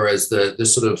 Whereas the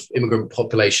sort of immigrant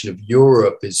population of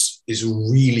Europe is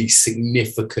really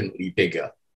significantly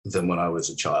bigger than when I was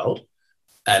a child.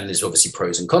 And there's obviously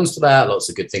pros and cons to that, lots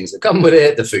of good things that come with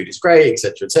it. The food is great,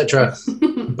 etc., etc.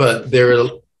 But there are,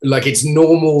 like, it's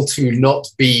normal to not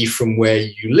be from where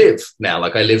you live now.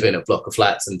 Like, I live in a block of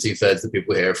flats and 2/3 of the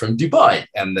people here are from Dubai,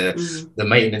 and the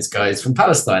maintenance guys from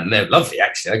Palestine, and they're lovely,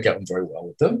 actually. I get on very well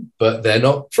with them, but they're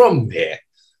not from here.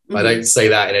 I don't say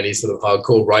that in any sort of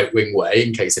hardcore right-wing way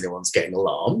in case anyone's getting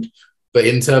alarmed, but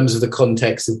in terms of the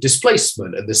context of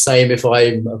displacement. And the same if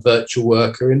I'm a virtual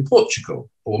worker in Portugal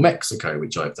or Mexico,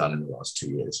 which I've done in the last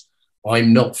 2 years.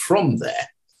 I'm not from there.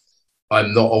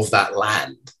 I'm not of that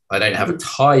land. I don't have a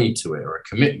tie to it or a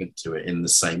commitment to it in the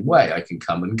same way. I can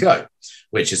come and go,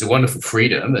 which is a wonderful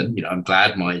freedom. And, you know, I'm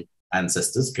glad my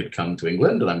ancestors could come to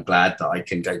England, and I'm glad that I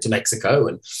can go to Mexico.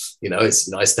 And, you know, it's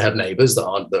nice to have neighbors that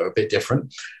are a bit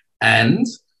different. And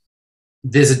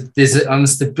there's an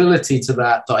instability to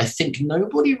that I think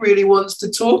nobody really wants to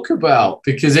talk about,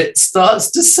 because it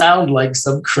starts to sound like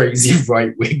some crazy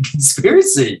right-wing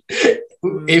conspiracy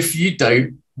if you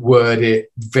don't word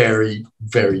it very,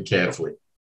 very carefully.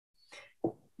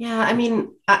 Yeah, I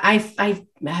mean, I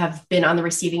have been on the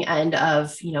receiving end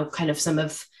of, you know, kind of some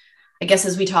of, I guess,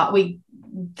 as we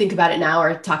think about it now,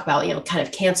 or talk about, you know, kind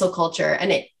of cancel culture.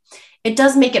 And it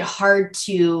does make it hard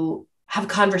to have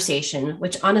conversation,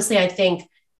 which honestly, I think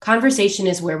conversation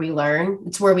is where we learn.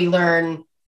 It's where we learn,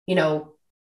 you know,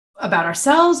 about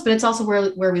ourselves, but it's also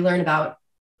where we learn about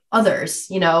others,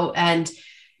 you know, and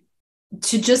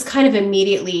to just kind of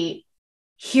immediately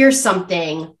hear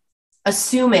something,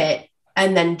 assume it,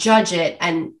 and then judge it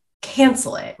and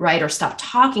cancel it, right? Or stop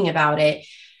talking about it.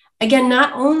 Again,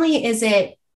 not only is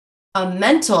it a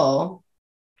mental,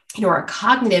 you know, or a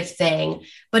cognitive thing,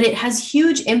 but it has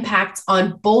huge impacts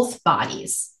on both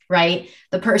bodies, right?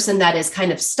 The person that is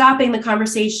kind of stopping the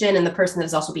conversation and the person that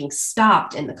is also being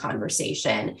stopped in the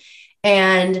conversation.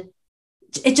 And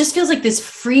it just feels like this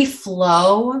free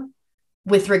flow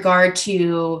with regard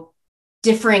to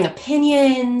differing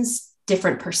opinions,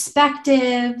 different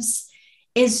perspectives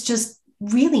is just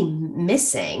really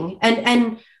missing.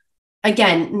 And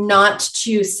again, not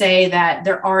to say that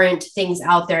there aren't things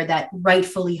out there that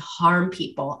rightfully harm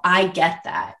people. I get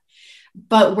that.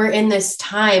 But we're in this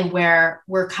time where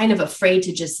we're kind of afraid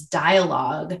to just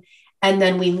dialogue, and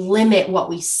then we limit what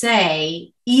we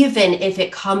say, even if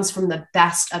it comes from the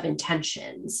best of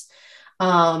intentions.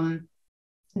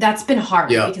 That's been hard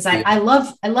because I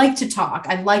like to talk.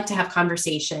 I like to have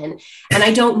conversation, and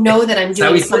I don't know that I'm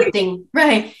doing something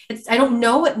right. I don't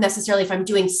know necessarily if I'm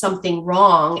doing something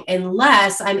wrong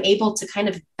unless I'm able to kind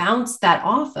of bounce that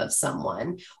off of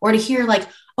someone, or to hear like,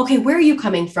 okay, where are you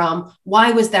coming from?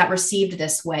 Why was that received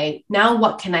this way? Now,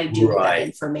 what can I do with that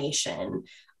information?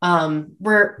 I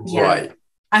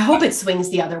hope it swings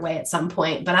the other way at some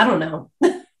point, but I don't know.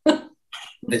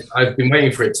 I've been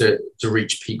waiting for it to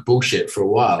reach peak bullshit for a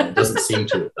while. It doesn't seem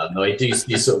to have done. Though I do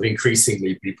see sort of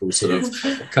increasingly people sort of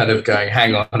kind of going,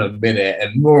 hang on a minute,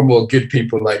 and more good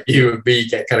people like you and me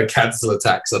get kind of cancel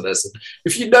attacks on us. And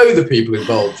if you know the people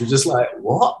involved, you're just like,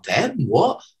 what? Them?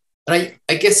 What? And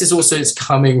I guess it's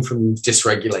coming from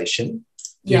dysregulation.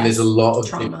 You know, there's a lot of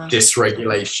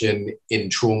dysregulation in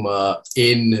trauma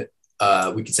in,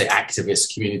 we could say,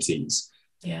 activist communities.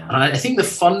 Yeah. And I think the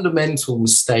fundamental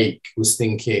mistake was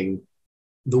thinking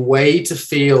the way to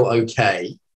feel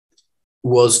okay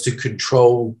was to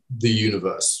control the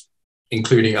universe,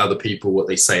 including other people, what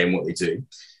they say and what they do.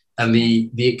 And the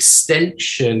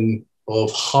extension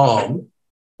of harm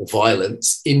or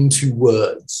violence into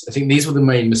words. I think these were the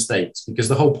main mistakes, because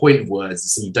the whole point of words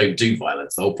is that you don't do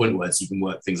violence. The whole point of words is you can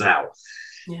work things out.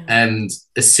 Yeah. And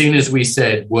as soon as we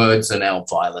said words are now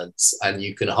violence and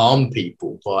you can harm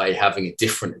people by having a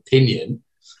different opinion,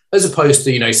 as opposed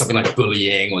to, you know, something like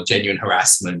bullying or genuine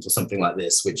harassment or something like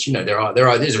this, which, you know,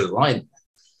 there's a line there.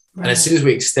 Right. And as soon as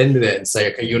we extended it and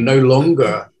say, okay, you're no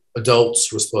longer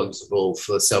adults responsible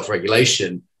for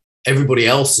self-regulation, everybody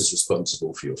else is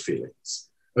responsible for your feelings.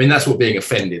 I mean, that's what being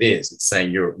offended is. It's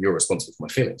saying you're responsible for my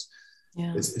feelings.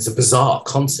 Yeah. It's a bizarre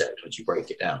concept when you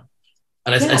break it down.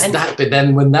 And but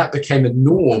then when that became a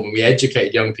norm and we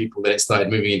educated young people, then it started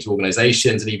moving into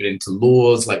organizations and even into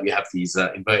laws. Like we have these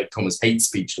inverted commas hate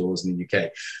speech laws in the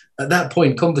UK. At that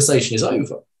point, conversation is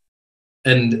over.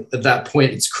 And at that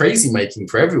point, it's crazy making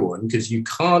for everyone, because you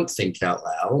can't think out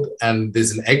loud and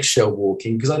there's an eggshell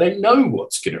walking, because I don't know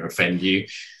what's going to offend you.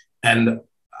 And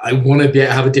I want to be able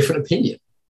to have a different opinion.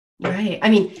 Right. I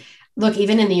mean, look,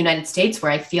 even in the United States,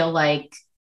 where I feel like,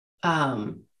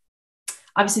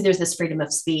 obviously there's this freedom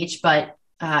of speech, but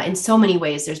in so many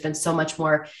ways, there's been so much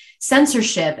more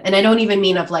censorship. And I don't even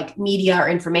mean of like media or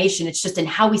information. It's just in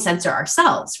how we censor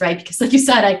ourselves, right? Because like you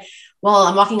said,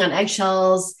 I'm walking on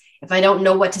eggshells if I don't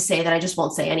know what to say, then I just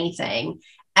won't say anything.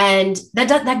 And that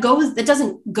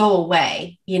doesn't go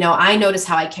away. You know, I notice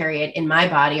how I carry it in my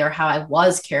body, or how I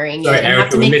was carrying Sorry, it.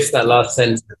 Erica, we missed that last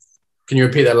sentence. Can you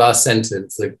repeat that last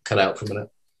sentence? That cut out for a minute.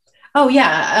 Oh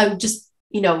yeah. Just,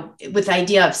 you know, with the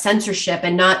idea of censorship,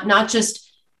 and not just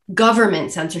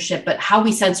government censorship, but how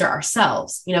we censor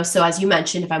ourselves. You know, so as you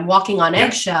mentioned, if I'm walking on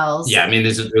eggshells. Yeah. I mean,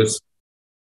 that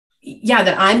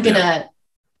I'm going to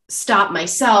stop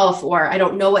myself, or I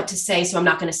don't know what to say, so I'm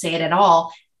not going to say it at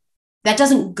all. That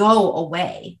doesn't go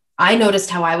away. I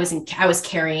noticed how I was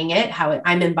carrying it, how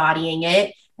I'm embodying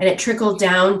it, and it trickled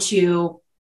down to,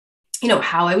 you know,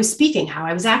 how I was speaking, how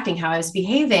I was acting, how I was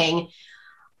behaving.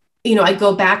 You know, I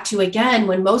go back to, again,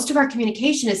 when most of our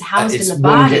communication is housed in the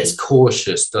body. One gets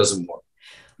cautious, doesn't one?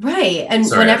 Right. And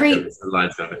sorry,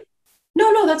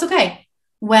 no, that's okay.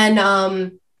 When,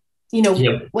 you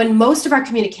know, when most of our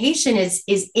communication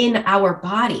is in our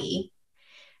body,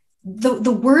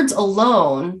 the words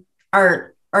alone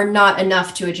are not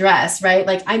enough to address, right?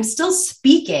 Like, I'm still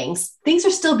speaking, things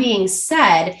are still being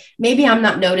said. Maybe I'm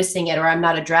not noticing it, or I'm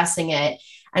not addressing it.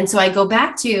 And so I go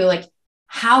back to, like,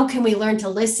 how can we learn to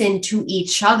listen to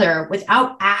each other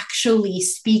without actually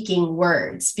speaking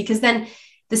words? Because then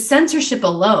the censorship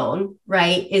alone,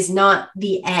 right, is not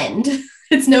the end.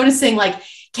 It's noticing, like,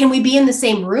 can we be in the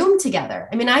same room together?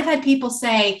 I mean, I've had people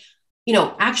say, you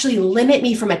know, actually limit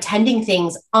me from attending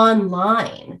things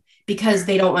online because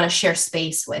they don't want to share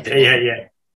space with me. Yeah.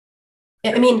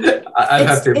 I mean, I've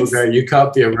had people go, you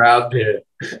can't be around here.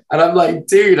 And I'm like,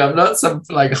 dude, I'm not some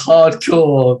like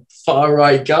hardcore far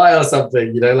right guy or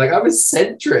something, you know, like, I'm a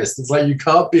centrist. It's like, you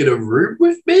can't be in a room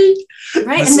with me.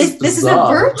 Right. And this is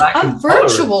a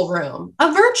virtual room,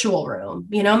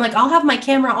 you know, I'm like, I'll have my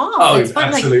camera off. Oh, it's fun.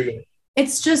 absolutely. Like,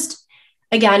 it's just,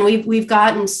 again, we've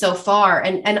gotten so far,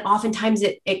 and oftentimes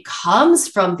it comes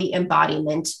from the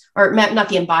embodiment, or not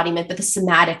the embodiment, but the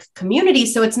somatic community.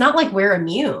 So it's not like we're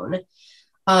immune.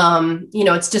 You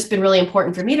know, it's just been really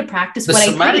important for me to practice what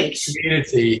I preach.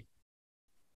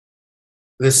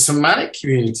 The somatic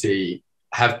community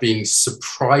have been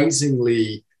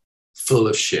surprisingly full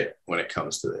of shit when it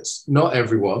comes to this. Not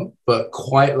everyone, but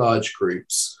quite large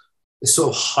groups. It's sort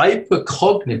of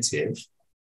hyper-cognitive,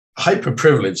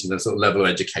 hyper-privileged in the sort of level of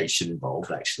education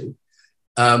involved, actually.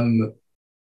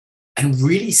 And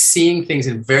really seeing things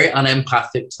in very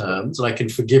unempathic terms. And I can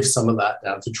forgive some of that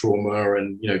down to trauma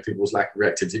and, you know, people's lack of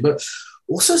reactivity. But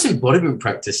also as embodiment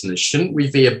practitioners, shouldn't we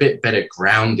be a bit better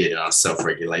grounded in our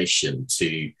self-regulation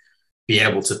to be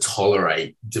able to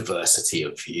tolerate diversity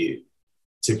of view,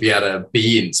 to be able to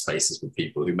be in spaces with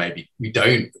people who maybe we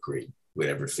don't agree with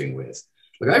everything with?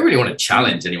 Like, I really want to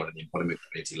challenge anyone in the embodiment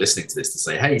community listening to this to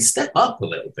say, hey, step up a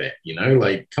little bit, you know,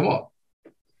 like, come on.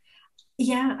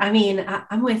 Yeah, I mean,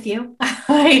 I'm with you.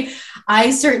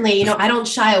 I certainly, you know, I don't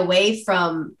shy away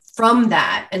from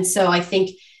that. And so I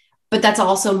think, but that's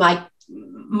also my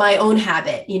own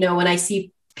habit. You know, when I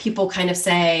see people kind of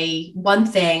say one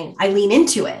thing, I lean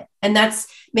into it. And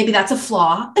maybe that's a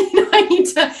flaw. You know,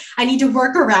 I need to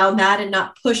work around that and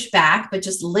not push back, but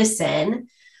just listen.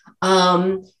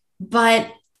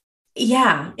 But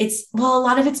yeah, a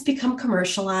lot of it's become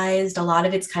commercialized. A lot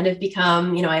of it's kind of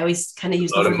become, you know, I always kind of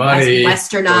use the word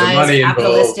westernized,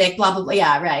 capitalistic, blah, blah, blah.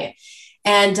 Yeah. Right.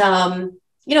 And,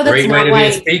 you know, that's great way to be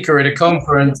a speaker at a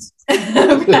conference.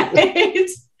 Right.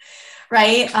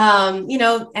 Right. You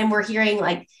know, and we're hearing,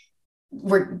 like,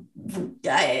 for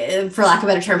lack of a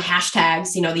better term,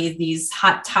 hashtags, you know, these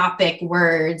hot topic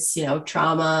words, you know,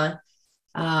 trauma,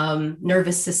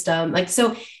 nervous system. Like,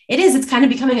 so it's kind of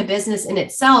becoming a business in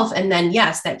itself. And then,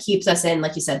 yes, that keeps us in,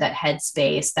 like you said, that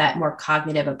headspace, that more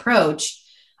cognitive approach,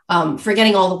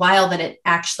 forgetting all the while that it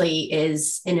actually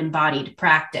is an embodied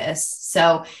practice.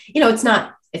 So, you know, it's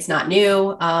not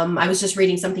new. I was just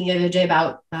reading something the other day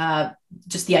about,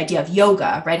 just the idea of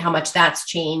yoga, right? How much that's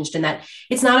changed, and that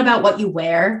it's not about what you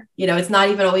wear, you know, it's not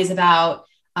even always about,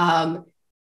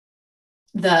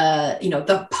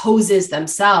 the poses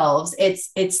themselves.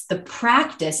 It's the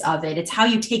practice of it. It's how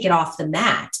you take it off the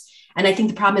mat. And I think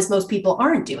the problem is most people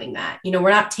aren't doing that. You know,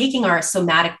 we're not taking our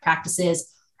somatic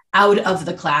practices out of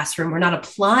the classroom. We're not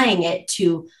applying it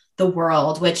to the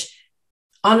world, which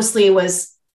honestly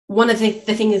was one of the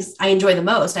things I enjoy the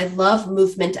most. I love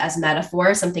movement as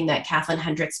metaphor, something that Kathleen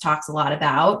Hendricks talks a lot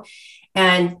about.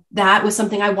 And that was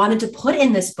something I wanted to put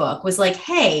in this book, was like,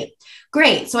 hey,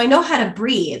 great. So I know how to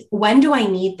breathe. When do I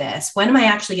need this? When am I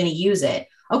actually going to use it?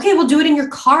 Okay, we'll do it in your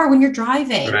car when you're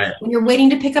driving, when you're waiting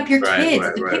to pick up your kids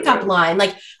at the pickup line.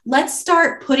 Like, let's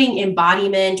start putting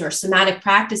embodiment or somatic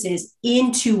practices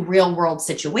into real world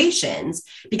situations,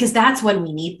 because that's when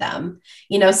we need them.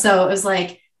 You know, so it was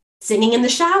like, Singing in the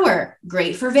shower,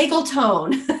 great for vagal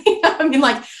tone. I mean,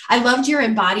 like, I loved your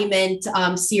embodiment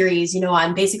series,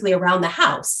 on basically around the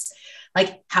house.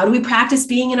 Like, how do we practice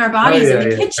being in our bodies in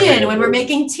the kitchen when we're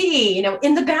making tea,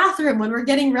 in the bathroom when we're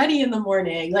getting ready in the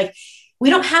morning? Like,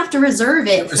 we don't have to reserve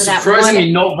it for that.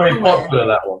 Surprisingly not very popular,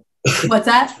 that one. What's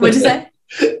that? What'd you say?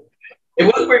 It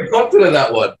wasn't very popular,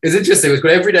 that one. It's interesting. It was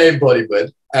called Everyday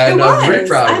Embodiment. And I'm very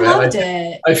proud of it. I loved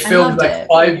it. I filmed like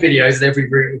 5 videos in every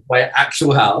room of my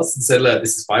actual house and said, look,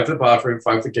 this is 5 for the bathroom,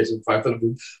 5 for the kitchen, 5 for the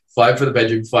room, 5 for the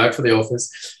bedroom, 5 for the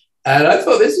office. And I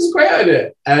thought this was a great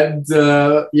idea. And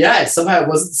somehow it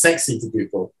wasn't sexy to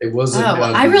people. It wasn't.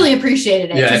 I really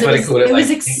appreciated it. Yeah, it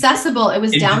was accessible. It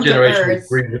was down to earth.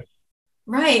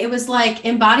 Right. It was like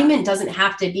embodiment doesn't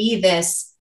have to be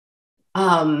this,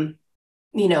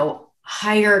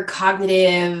 higher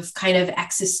cognitive kind of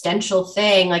existential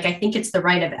thing. Like, I think it's the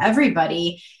right of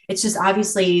everybody. It's just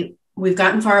obviously we've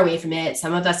gotten far away from it.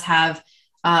 Some of us have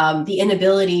the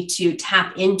inability to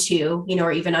tap into,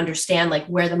 or even understand like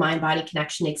where the mind-body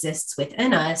connection exists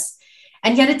within us.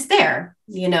 And yet it's there,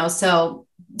 so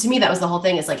to me, that was the whole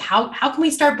thing, is like, how can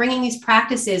we start bringing these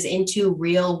practices into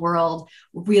real world,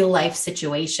 real life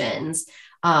situations?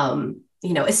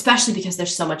 Especially because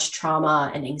there's so much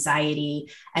trauma and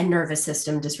anxiety and nervous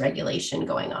system dysregulation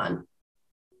going on.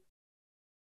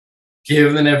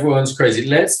 Given everyone's crazy,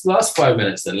 last 5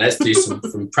 minutes then, let's do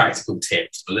some practical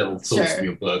tips, a little thoughts from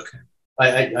your book.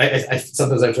 I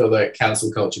sometimes I feel that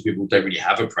cancel culture people don't really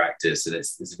have a practice, and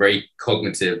it's very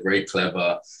cognitive, very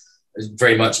clever,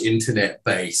 very much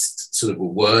internet-based sort of a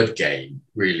word game,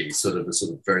 really, sort of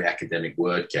very academic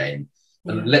word game.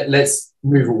 And let's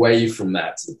move away from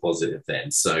that to the positive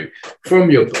then. So from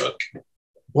your book,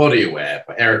 Body Aware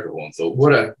by Erica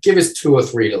Hornthal, give us 2 or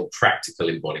 3 little practical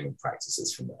embodiment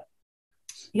practices from that.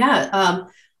 Yeah.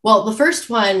 Well, the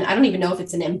first one, I don't even know if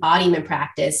it's an embodiment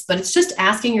practice, but it's just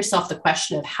asking yourself the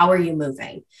question of how are you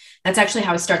moving? That's actually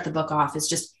how I start the book off, is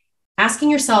just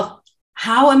asking yourself,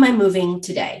 how am I moving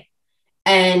today?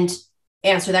 And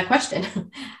answer that question.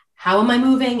 How am I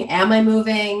moving? Am I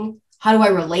moving? How do I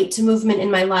relate to movement in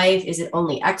my life? Is it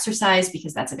only exercise?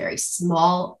 Because that's a very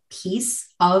small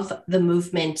piece of the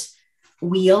movement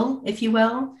wheel, if you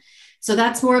will. So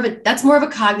that's more of a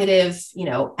cognitive,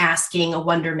 asking, a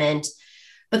wonderment.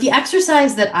 But the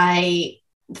exercise that I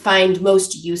find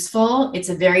most useful, it's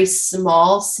a very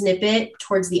small snippet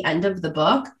towards the end of the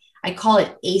book. I call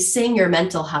it acing your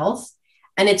mental health.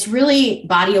 And it's really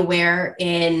body aware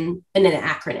in an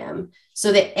acronym.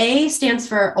 So the A stands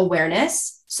for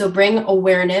awareness. So bring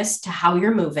awareness to how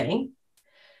you're moving.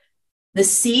 The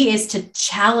C is to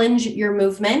challenge your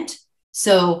movement.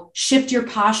 So shift your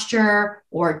posture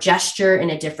or gesture in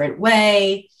a different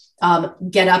way.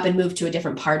 Get up and move to a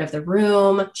different part of the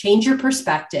room. Change your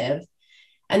perspective.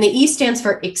 And the E stands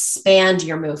for expand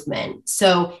your movement.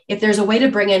 So if there's a way to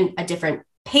bring in a different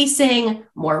pacing,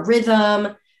 more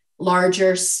rhythm,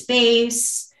 larger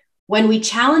space, when we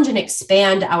challenge and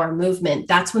expand our movement,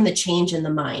 that's when the change in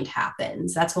the mind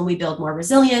happens. That's when we build more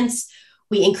resilience.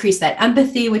 We increase that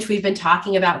empathy, which we've been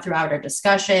talking about throughout our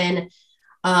discussion.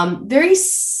 Very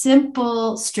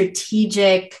simple,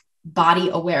 strategic,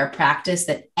 body-aware practice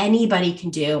that anybody can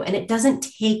do. And it doesn't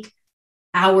take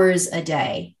hours a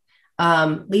day.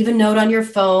 Leave a note on your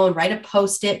phone, write a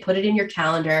Post-it, put it in your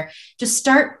calendar. Just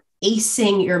start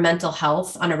acing your mental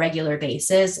health on a regular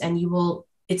basis, and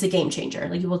it's a game changer.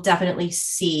 Like, you will definitely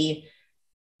see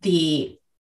the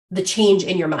change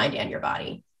in your mind and your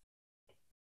body.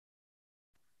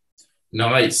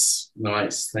 Nice.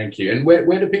 Thank you. And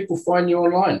where do people find you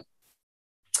online?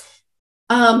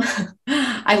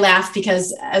 I laugh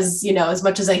because, as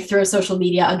much as I throw social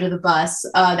media under the bus,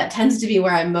 that tends to be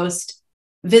where I'm most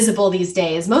visible these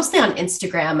days, mostly on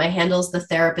Instagram. My handle's The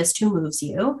Therapist Who Moves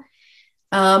You.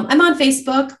 I'm on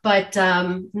Facebook, but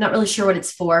I'm not really sure what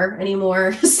it's for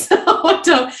anymore. So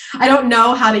I don't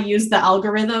know how to use the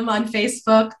algorithm on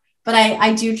Facebook, but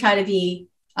I do try to be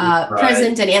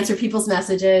present and answer people's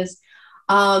messages.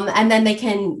 And then they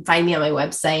can find me on my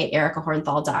website,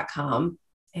 ericahornthal.com.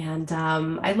 And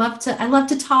I love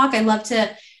to talk. I love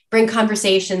to bring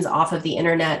conversations off of the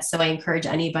internet. So I encourage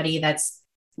anybody that's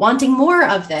wanting more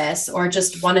of this or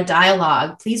just want a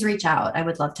dialogue, please reach out. I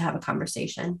would love to have a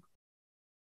conversation.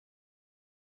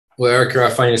 Well, Erica, I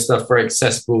find your stuff very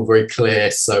accessible, very clear.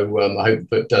 So I hope the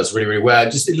book does really, really well.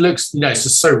 It looks, it's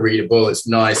just so readable. It's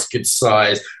nice, good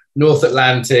size. North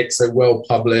Atlantic, so well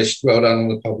published. Well done on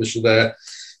the publisher there.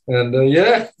 And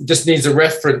it just needs a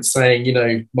reference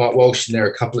saying, Mark Walsh in there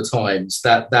a couple of times.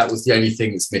 That was the only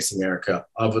thing that's missing, Erica.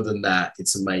 Other than that,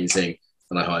 it's amazing,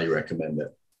 and I highly recommend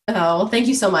it. Oh, thank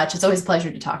you so much. It's always a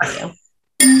pleasure to talk to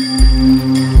you.